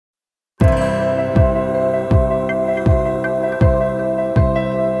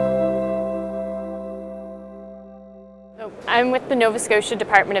with the Nova Scotia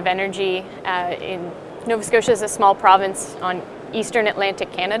Department of Energy. Nova Scotia is a small province on eastern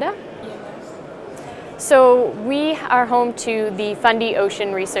Atlantic Canada. So we are home to the Fundy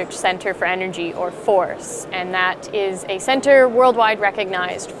Ocean Research Centre for Energy, or FORCE, and that is a centre worldwide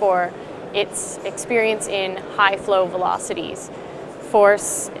recognized for its experience in high flow velocities.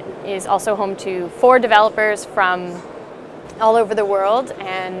 FORCE is also home to 4 developers from all over the world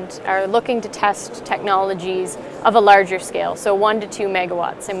and are looking to test technologies of a larger scale, so 1 to 2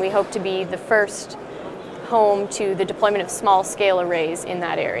 megawatts, and we hope to be the first home to the deployment of small-scale arrays in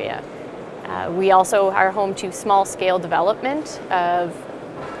that area. We also are home to small-scale development of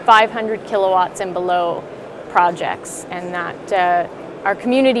 500 kilowatts and below projects, and that are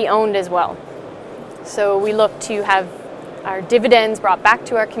community-owned as well. So we look to have our dividends brought back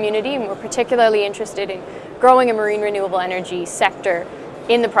to our community, and we're particularly interested in growing a marine renewable energy sector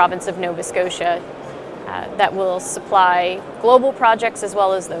in the province of Nova Scotia that will supply global projects as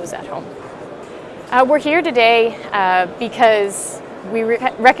well as those at home. We're here today because we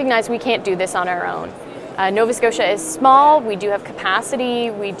recognize we can't do this on our own. Nova Scotia is small, we do have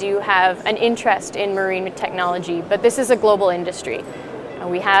capacity, we do have an interest in marine technology, but this is a global industry.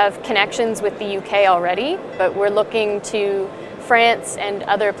 We have connections with the UK already, but we're looking to France and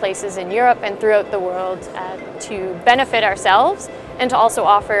other places in Europe and throughout the world to benefit ourselves and to also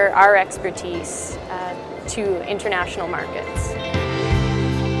offer our expertise to international markets.